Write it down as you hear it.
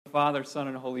Father, Son,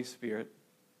 and Holy Spirit.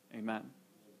 Amen.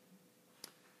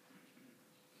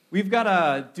 We've got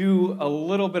to do a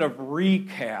little bit of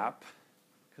recap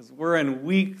because we're in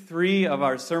week 3 of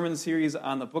our sermon series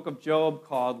on the book of Job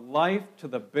called Life to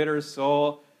the Bitter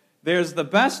Soul. There's the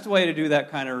best way to do that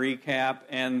kind of recap,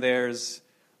 and there's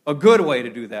a good way to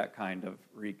do that kind of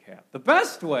recap. The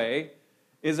best way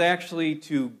is actually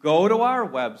to go to our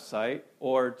website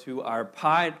or to our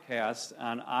podcast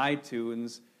on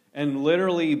iTunes and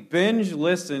literally binge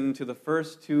listen to the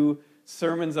first 2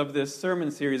 sermons of this sermon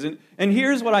series. And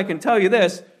here's what I can tell you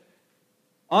this.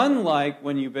 Unlike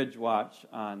when you binge watch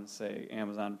on, say,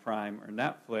 Amazon Prime or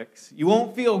Netflix, you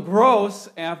won't feel gross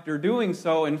after doing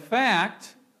so. In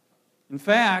fact,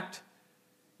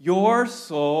 your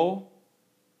soul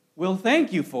will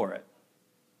thank you for it.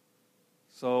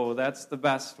 So that's the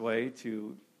best way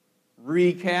to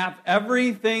recap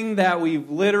everything that we've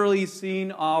literally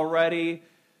seen already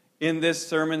in this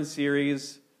sermon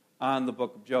series on the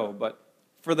book of Job. But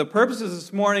for the purposes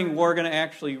this morning, we're going to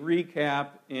actually recap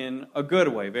in a good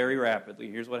way, very rapidly.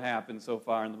 Here's what happened so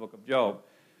far in the book of Job.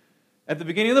 At the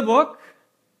beginning of the book,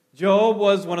 Job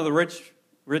was one of the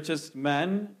richest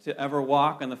men to ever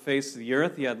walk on the face of the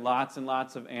earth. He had lots and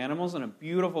lots of animals and a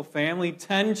beautiful family,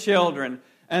 10 children.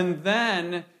 And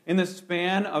then, in the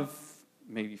span of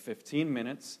maybe 15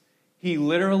 minutes, he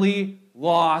literally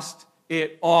lost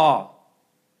it all.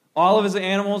 All of his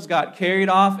animals got carried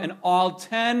off, and all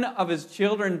 10 of his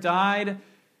children died,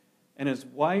 and his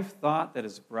wife thought that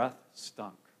his breath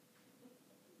stunk.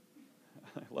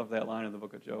 I love that line in the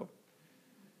book of Job.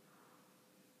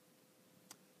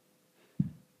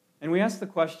 And we asked the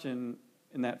question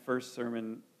in that first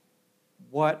sermon,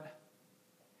 what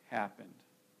happened?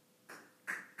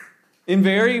 In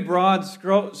very broad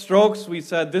strokes, we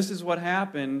said, this is what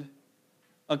happened.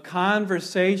 A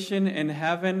conversation in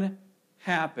heaven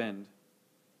happened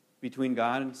between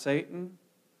God and Satan,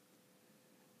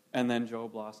 and then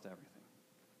Job lost everything.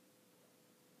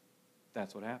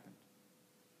 That's what happened.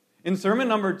 In sermon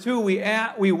number 2,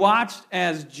 we watched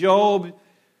as Job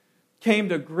came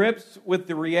to grips with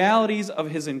the realities of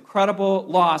his incredible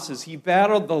losses. He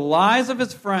battled the lies of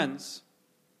his friends,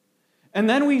 and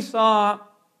then we saw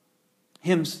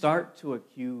him start to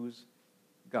accuse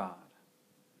God.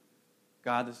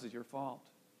 God, this is your fault.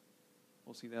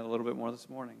 We'll see that a little bit more this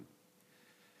morning.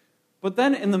 But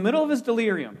then in the middle of his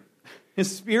delirium,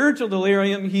 his spiritual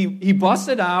delirium, he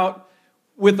busted out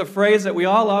with the phrase that we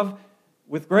all love,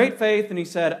 with great faith, and he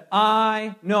said,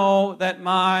 I know that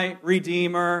my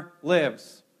Redeemer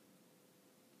lives.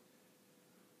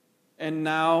 And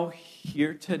now,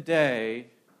 here today,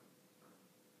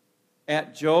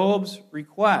 at Job's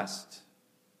request,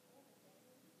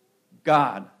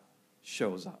 God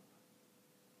shows up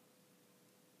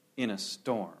in a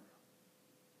storm.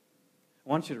 I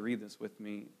want you to read this with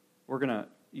me.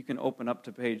 You can open up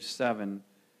to page 7.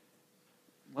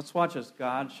 Let's watch as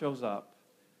God shows up.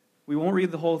 We won't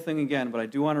read the whole thing again, but I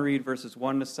do want to read verses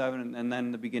 1 to 7 and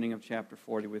then the beginning of chapter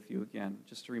 40 with you again,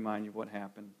 just to remind you of what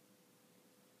happened.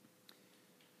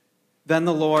 Then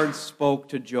the Lord spoke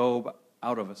to Job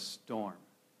out of a storm.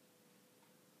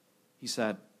 He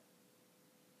said,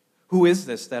 who is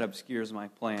this that obscures my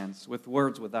plans with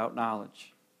words without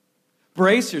knowledge?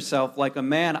 Brace yourself like a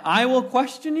man. I will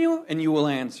question you, and you will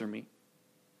answer me.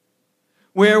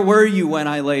 Where were you when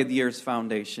I laid the earth's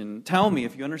foundation? Tell me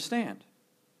if you understand.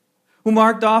 Who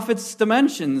marked off its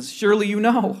dimensions? Surely you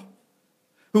know.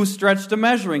 Who stretched a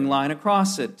measuring line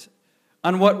across it?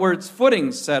 On what were its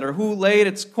footings set? Or who laid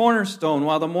its cornerstone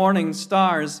while the morning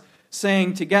stars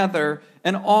sang together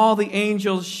and all the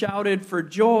angels shouted for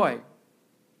joy?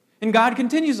 And God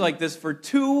continues like this for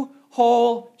 2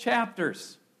 whole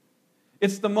chapters.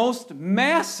 It's the most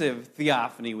massive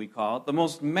theophany, we call it, the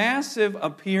most massive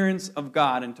appearance of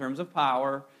God in terms of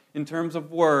power, in terms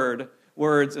of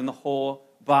words in the whole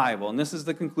Bible. And this is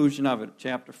the conclusion of it,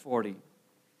 chapter 40.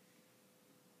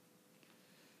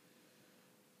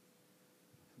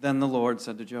 Then the Lord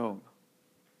said to Job,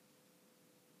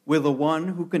 will the one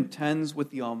who contends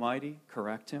with the Almighty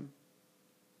correct him?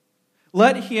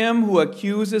 Let him who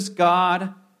accuses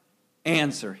God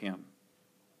answer him.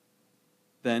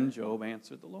 Then Job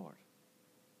answered the Lord,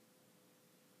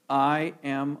 I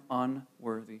am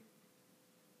unworthy.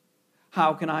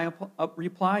 How can I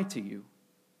reply to you?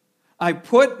 I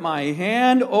put my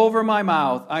hand over my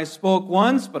mouth. I spoke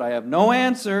once, but I have no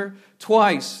answer.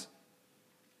 Twice,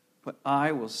 but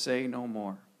I will say no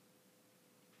more.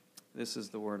 This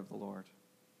is the word of the Lord.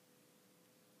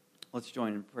 Let's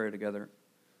join in prayer together.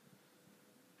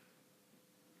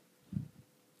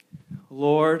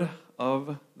 Lord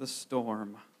of the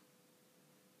storm,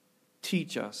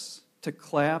 teach us to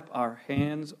clap our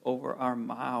hands over our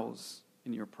mouths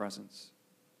in your presence,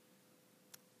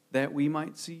 that we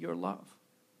might see your love.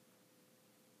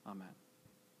 Amen.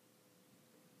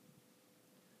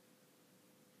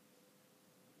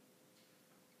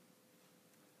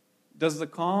 Does the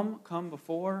calm come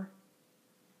before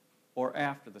or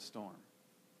after the storm?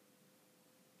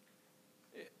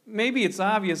 Maybe it's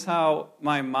obvious how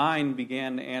my mind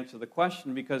began to answer the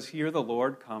question, because here the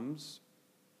Lord comes,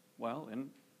 well, in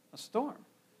a storm.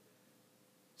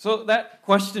 So that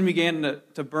question began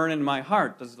to burn in my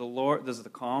heart. Does the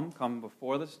calm come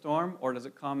before the storm, or does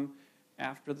it come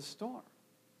after the storm?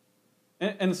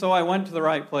 And so I went to the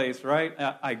right place, right?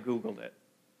 I Googled it.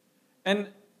 And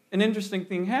an interesting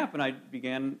thing happened. I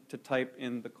began to type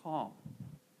in the calm.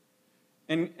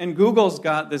 And Google's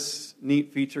got this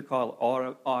neat feature called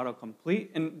autocomplete,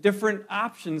 and different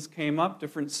options came up,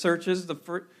 different searches.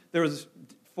 There was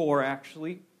 4,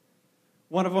 actually.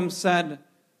 One of them said,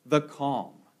 "The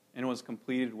Calm," and it was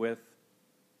completed with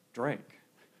Drake.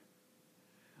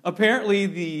 Apparently,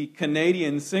 the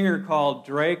Canadian singer called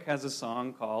Drake has a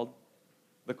song called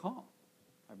 "The Calm."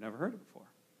 I've never heard it before.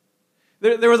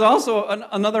 There was also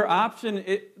another option.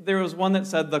 There was one that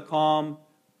said "The Calm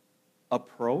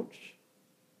Approach."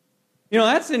 You know,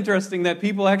 that's interesting that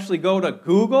people actually go to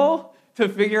Google to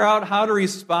figure out how to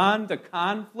respond to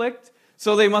conflict.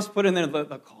 So they must put in there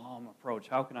the calm approach.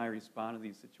 How can I respond to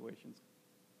these situations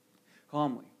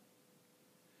calmly?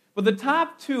 But the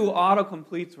top 2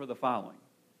 autocompletes were the following: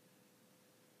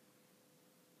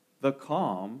 the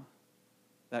calm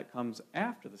that comes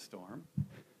after the storm,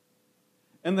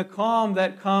 and the calm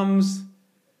that comes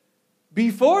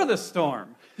before the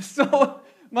storm. So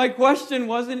my question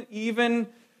wasn't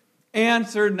even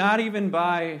answered, not even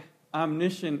by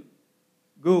omniscient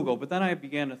Google, but then I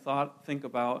began to think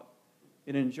about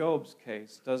it in Job's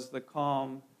case. Does the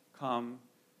calm come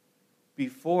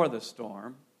before the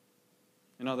storm?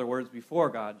 In other words, before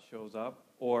God shows up,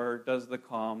 or does the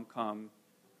calm come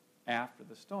after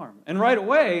the storm? And right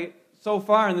away, so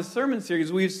far in the sermon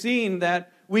series, we've seen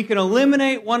that we can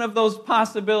eliminate one of those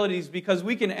possibilities, because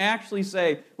we can actually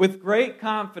say with great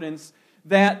confidence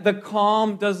that the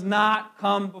calm does not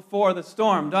come before the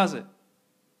storm, does it?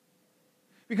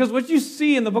 Because what you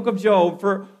see in the book of Job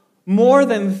for more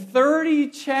than 30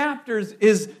 chapters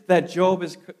is that Job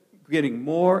is getting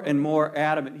more and more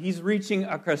adamant. He's reaching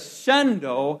a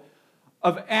crescendo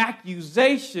of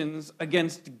accusations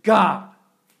against God.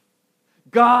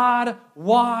 God,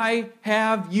 why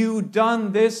have you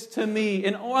done this to me?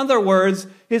 In other words,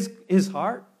 his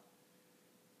heart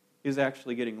is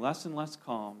actually getting less and less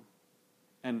calm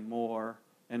and more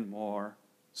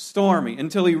stormy,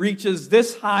 until he reaches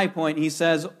this high point. He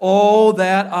says, "Oh,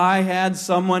 that I had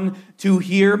someone to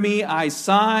hear me. I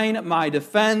sign my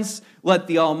defense. Let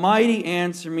the Almighty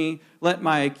answer me. Let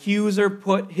my accuser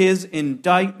put his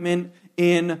indictment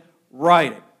in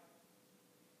writing."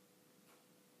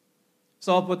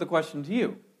 So I'll put the question to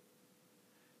you.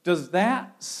 Does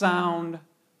that sound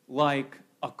like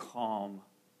a calm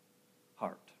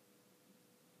heart?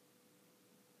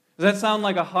 Does that sound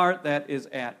like a heart that is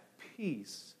at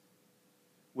peace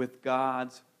with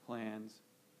God's plans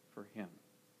for him?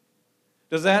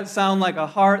 Does that sound like a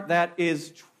heart that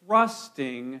is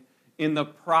trusting in the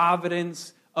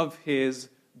providence of his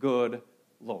good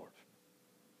Lord?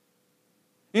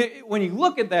 When you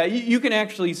look at that, you can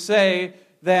actually say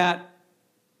that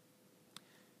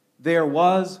there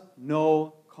was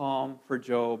no calm for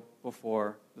Job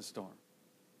before the storm.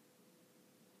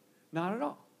 Not at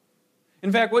all.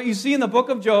 In fact, what you see in the book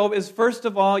of Job is, first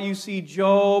of all, you see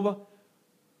Job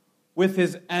with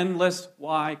his endless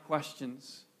why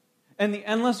questions. And the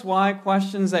endless why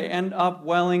questions, they end up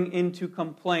welling into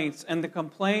complaints. And the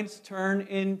complaints turn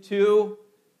into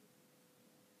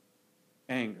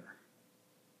anger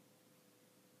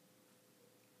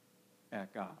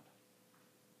at God.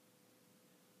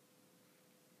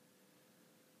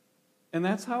 And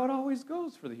that's how it always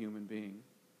goes for the human being.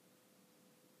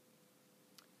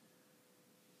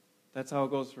 That's how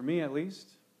it goes for me, at least.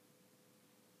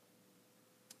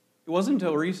 It wasn't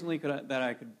until recently that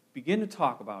I could begin to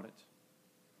talk about it,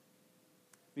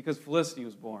 because Felicity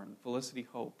was born, Felicity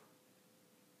Hope.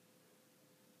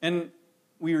 And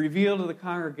we revealed to the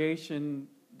congregation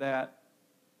that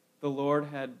the Lord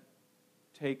had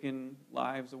taken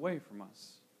lives away from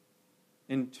us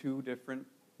in 2 different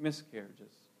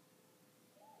miscarriages.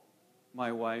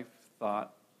 My wife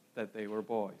thought that they were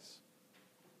boys.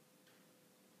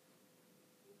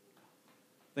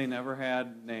 They never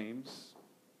had names.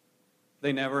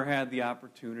 They never had the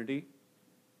opportunity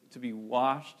to be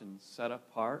washed and set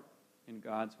apart in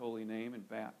God's holy name in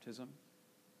baptism.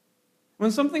 When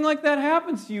something like that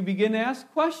happens to you, begin to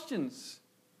ask questions.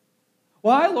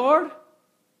 Why, Lord?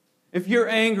 If you're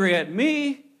angry at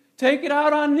me, take it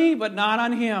out on me, but not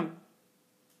on him.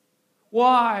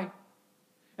 Why?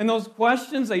 And those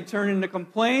questions, they turn into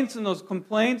complaints, and those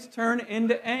complaints turn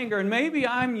into anger. And maybe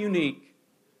I'm unique.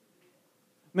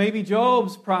 Maybe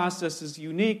Job's process is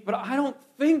unique, but I don't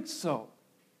think so.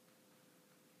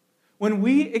 When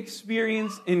we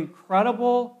experience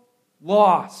incredible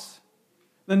loss,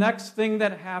 the next thing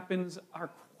that happens are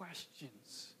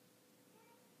questions.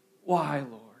 Why,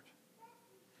 Lord?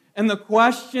 And the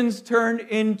questions turn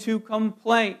into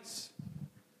complaints.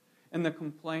 And the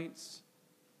complaints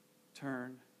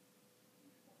turn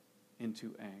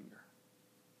into anger.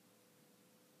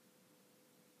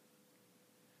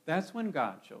 That's when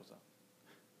God shows up.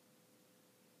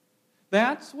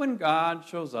 That's when God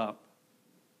shows up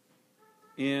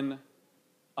in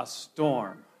a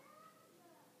storm.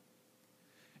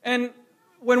 And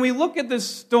when we look at this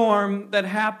storm that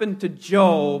happened to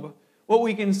Job, what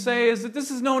we can say is that this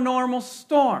is no normal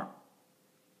storm.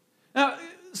 Now,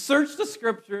 search the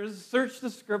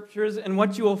scriptures, and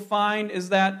what you will find is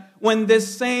that when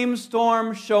this same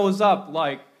storm shows up,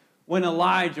 like when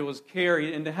Elijah was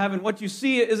carried into heaven, what you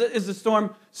see is a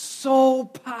storm so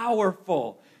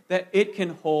powerful that it can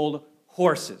hold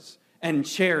horses and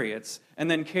chariots and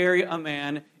then carry a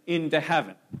man into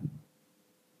heaven.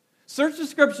 Search the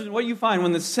scriptures, and what you find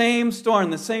when the same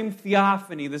storm, the same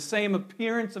theophany, the same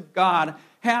appearance of God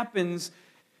happens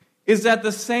is that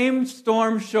the same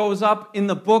storm shows up in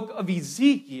the book of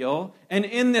Ezekiel, and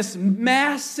in this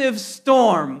massive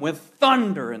storm with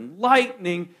thunder and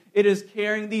lightning, it is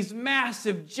carrying these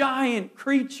massive, giant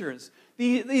creatures.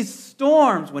 These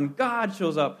storms, when God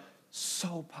shows up,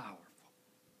 so powerful.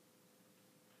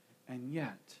 And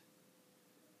yet,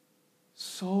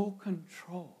 so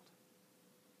controlled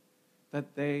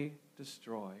that they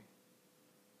destroy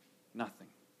nothing.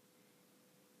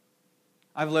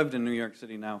 I've lived in New York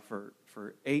City now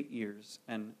for 8 years,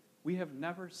 and we have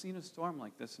never seen a storm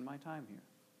like this in my time here.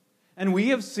 And we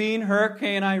have seen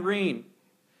Hurricane Irene,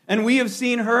 and we have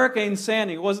seen Hurricane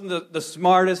Sandy. It wasn't the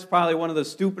smartest, probably one of the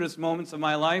stupidest moments of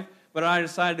my life, but I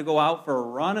decided to go out for a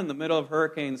run in the middle of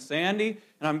Hurricane Sandy,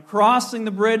 and I'm crossing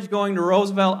the bridge going to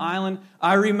Roosevelt Island.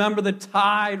 I remember the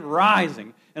tide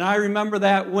rising, and I remember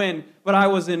that wind, but I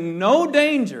was in no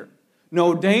danger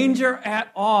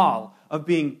at all of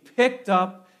being picked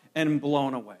up and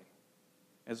blown away,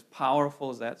 as powerful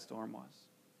as that storm was.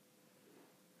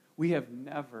 We have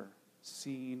never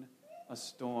seen a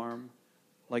storm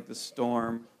like the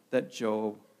storm that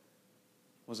Job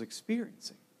was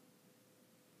experiencing.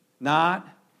 Not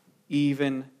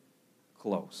even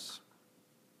close.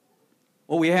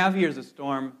 What we have here is a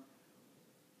storm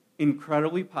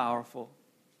incredibly powerful,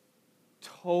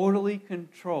 totally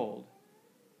controlled,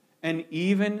 and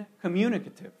even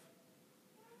communicative.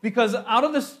 Because out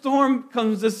of the storm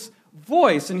comes this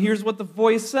voice, and here's what the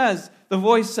voice says. The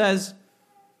voice says,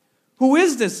 "Who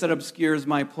is this that obscures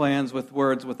my plans with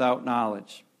words without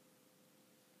knowledge?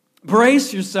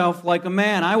 Brace yourself like a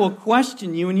man. I will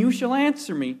question you, and you shall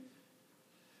answer me.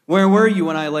 Where were you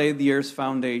when I laid the earth's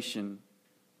foundation?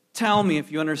 Tell me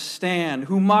if you understand.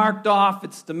 Who marked off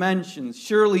its dimensions?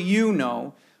 Surely you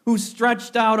know. Who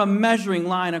stretched out a measuring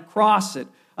line across it?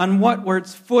 On what were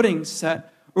its footing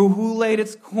set? Or who laid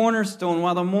its cornerstone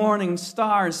while the morning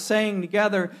stars sang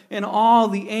together and all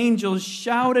the angels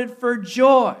shouted for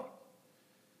joy?"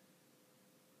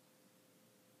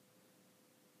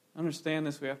 Understand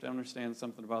this, we have to understand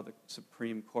something about the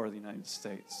Supreme Court of the United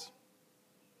States.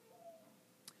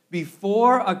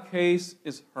 Before a case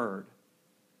is heard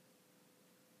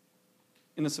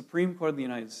in the Supreme Court of the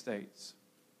United States,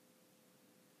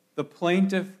 the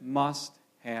plaintiff must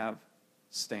have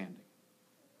standing.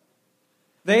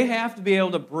 They have to be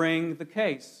able to bring the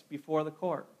case before the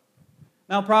court.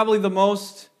 Now, probably the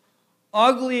most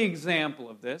ugly example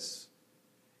of this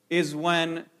is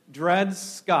when Dred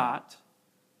Scott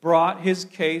brought his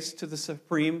case to the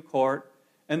Supreme Court,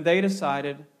 and they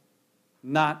decided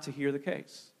not to hear the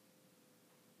case.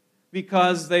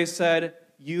 Because they said,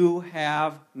 you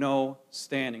have no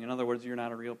standing. In other words, you're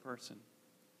not a real person.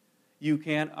 You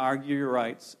can't argue your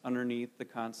rights underneath the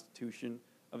Constitution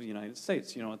of the United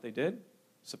States. You know what they did?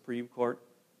 Supreme Court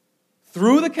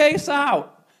threw the case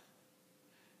out.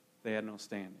 They had no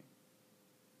standing.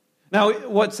 Now,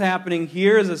 what's happening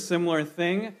here is a similar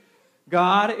thing.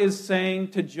 God is saying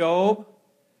to Job,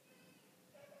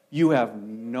 you have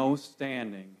no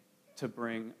standing to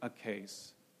bring a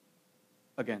case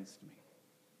against me.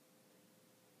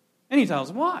 And he tells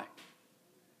him why.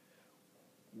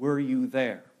 Were you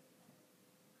there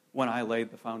when I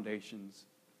laid the foundations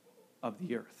of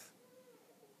the earth.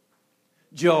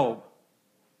 Job,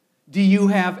 do you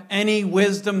have any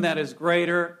wisdom that is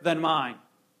greater than mine?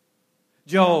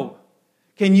 Job,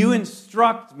 can you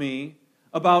instruct me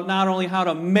about not only how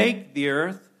to make the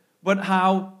earth, but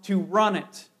how to run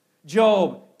it?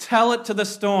 Job, tell it to the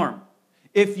storm.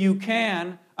 If you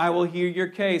can, I will hear your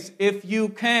case. If you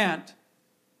can't,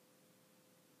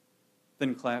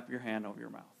 then clap your hand over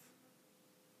your mouth.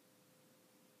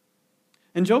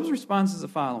 And Job's response is the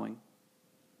following.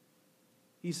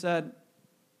 He said,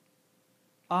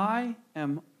 I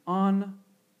am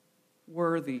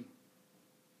unworthy.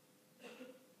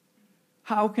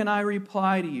 How can I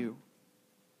reply to you?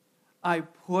 I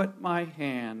put my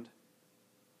hand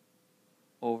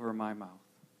over my mouth.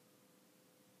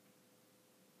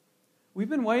 We've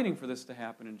been waiting for this to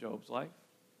happen in Job's life.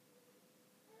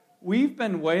 We've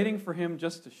been waiting for him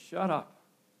just to shut up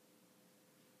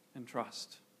and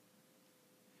trust.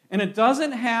 And it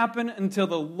doesn't happen until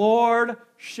the Lord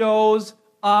shows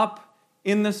up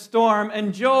in the storm.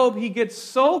 And Job, he gets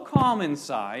so calm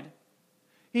inside,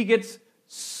 he gets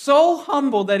so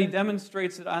humble that he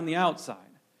demonstrates it on the outside.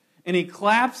 And he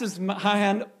claps his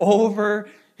hand over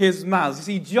his mouth. You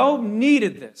see, Job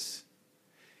needed this.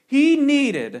 He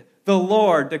needed the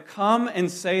Lord to come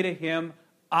and say to him,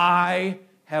 I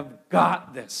have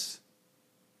got this.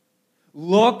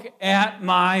 Look at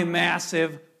my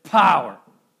massive power.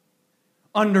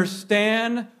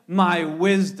 Understand my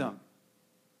wisdom.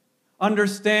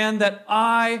 Understand that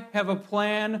I have a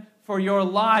plan for your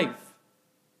life.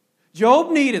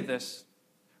 Job needed this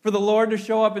for the Lord to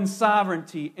show up in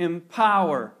sovereignty, in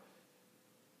power,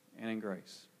 and in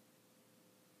grace.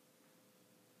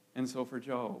 And so for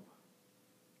Job,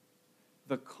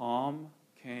 the calm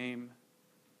came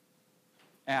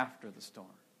after the storm.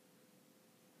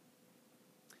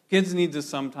 Kids need this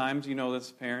sometimes. You know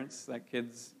this, parents, that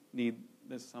kids need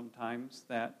this sometimes.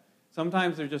 That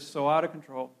sometimes they're just so out of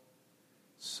control,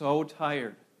 so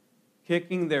tired,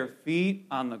 kicking their feet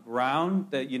on the ground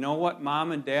that you know what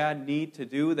mom and dad need to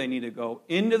do? They need to go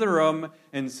into the room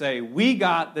and say, we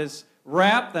got this,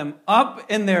 wrap them up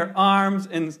in their arms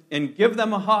and give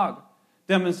them a hug.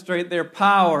 Demonstrate their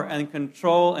power and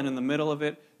control, and in the middle of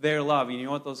it, their love. You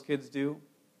know what those kids do?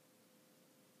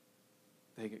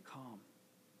 They get calm.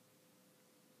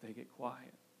 They get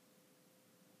quiet.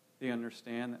 They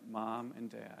understand that mom and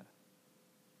dad,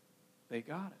 they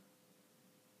got it.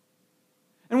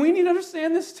 And we need to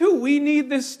understand this too. We need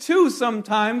this too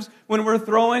sometimes when we're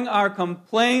throwing our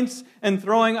complaints and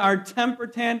throwing our temper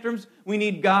tantrums. We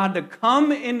need God to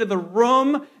come into the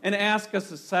room and ask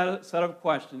us a set of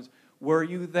questions. Were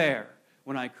you there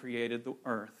when I created the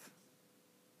earth?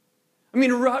 I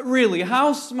mean, really,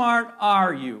 how smart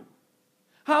are you?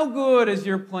 How good is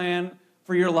your plan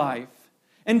for your life?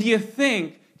 And do you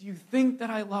think that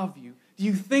I love you? Do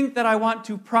you think that I want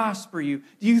to prosper you?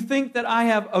 Do you think that I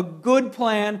have a good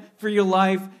plan for your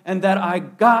life and that I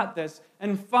got this?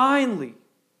 And finally,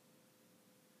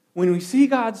 when we see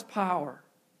God's power,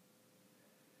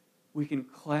 we can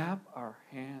clap our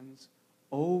hands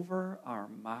over our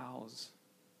mouths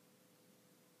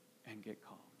and get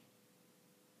calm.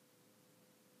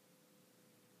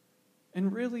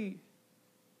 And really,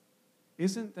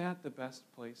 isn't that the best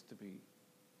place to be?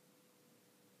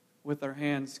 With our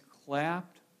hands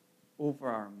clapped over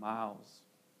our mouths.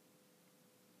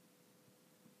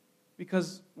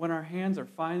 Because when our hands are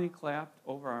finally clapped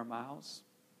over our mouths,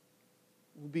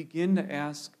 we'll begin to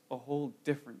ask a whole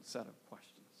different set of questions.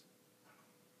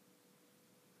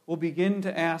 We'll begin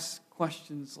to ask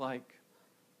questions like,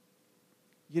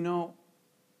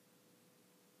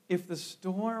 if the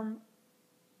storm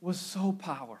was so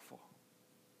powerful,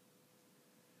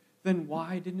 then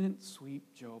why didn't it sweep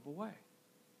Job away?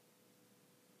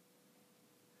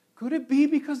 Could it be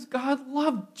because God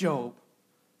loved Job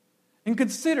and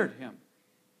considered him?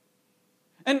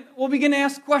 And we'll begin to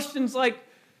ask questions like,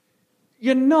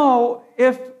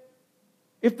 if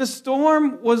the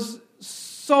storm was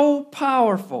so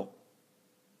powerful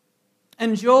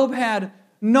and Job had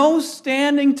no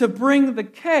standing to bring the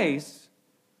case,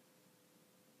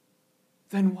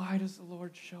 then why does the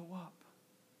Lord show up?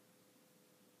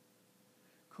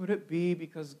 Could it be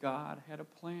because God had a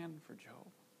plan for Job?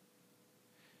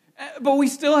 But we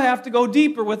still have to go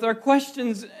deeper with our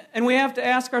questions, and we have to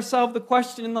ask ourselves the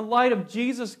question in the light of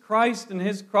Jesus Christ and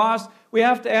His cross. We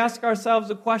have to ask ourselves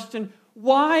the question,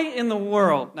 why in the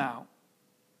world now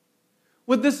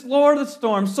would this Lord of the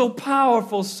storm, so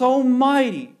powerful, so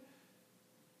mighty,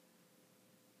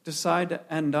 decide to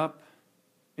end up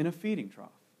in a feeding trough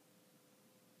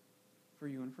for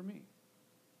you and for me?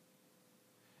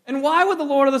 And why would the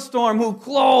Lord of the storm, who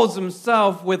clothes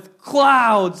himself with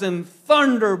clouds and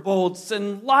thunderbolts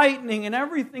and lightning and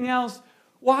everything else,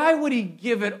 why would he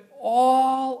give it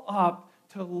all up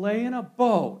to lay in a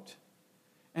boat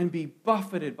and be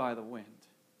buffeted by the wind?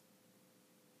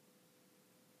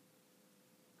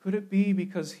 Could it be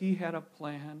because he had a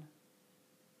plan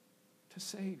to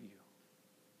save you?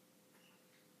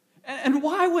 And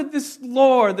why would this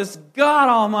Lord, this God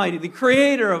Almighty, the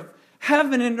creator of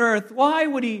heaven and earth, why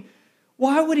would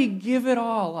he give it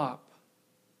all up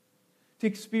to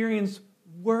experience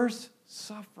worse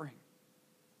suffering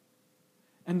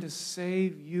and to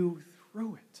save you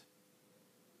through it?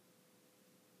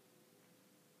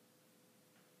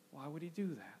 Why would he do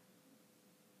that?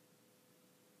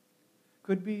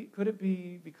 Could it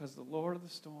be because the Lord of the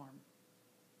storm,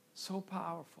 so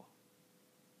powerful,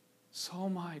 so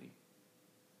mighty,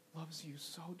 loves you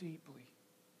so deeply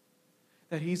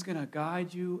that he's going to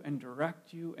guide you and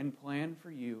direct you and plan for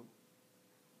you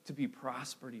to be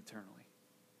prospered eternally?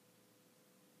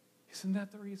 Isn't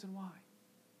that the reason why?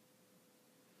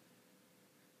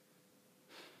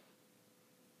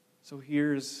 So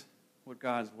here's what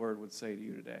God's word would say to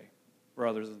you today,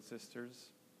 brothers and sisters.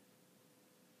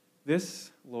 This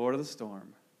Lord of the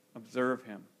storm, observe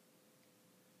him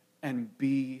and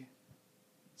be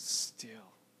still.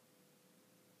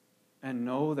 And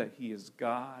know that he is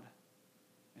God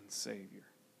and Savior.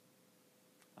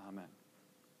 Amen.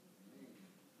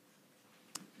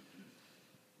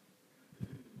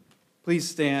 Please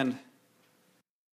stand.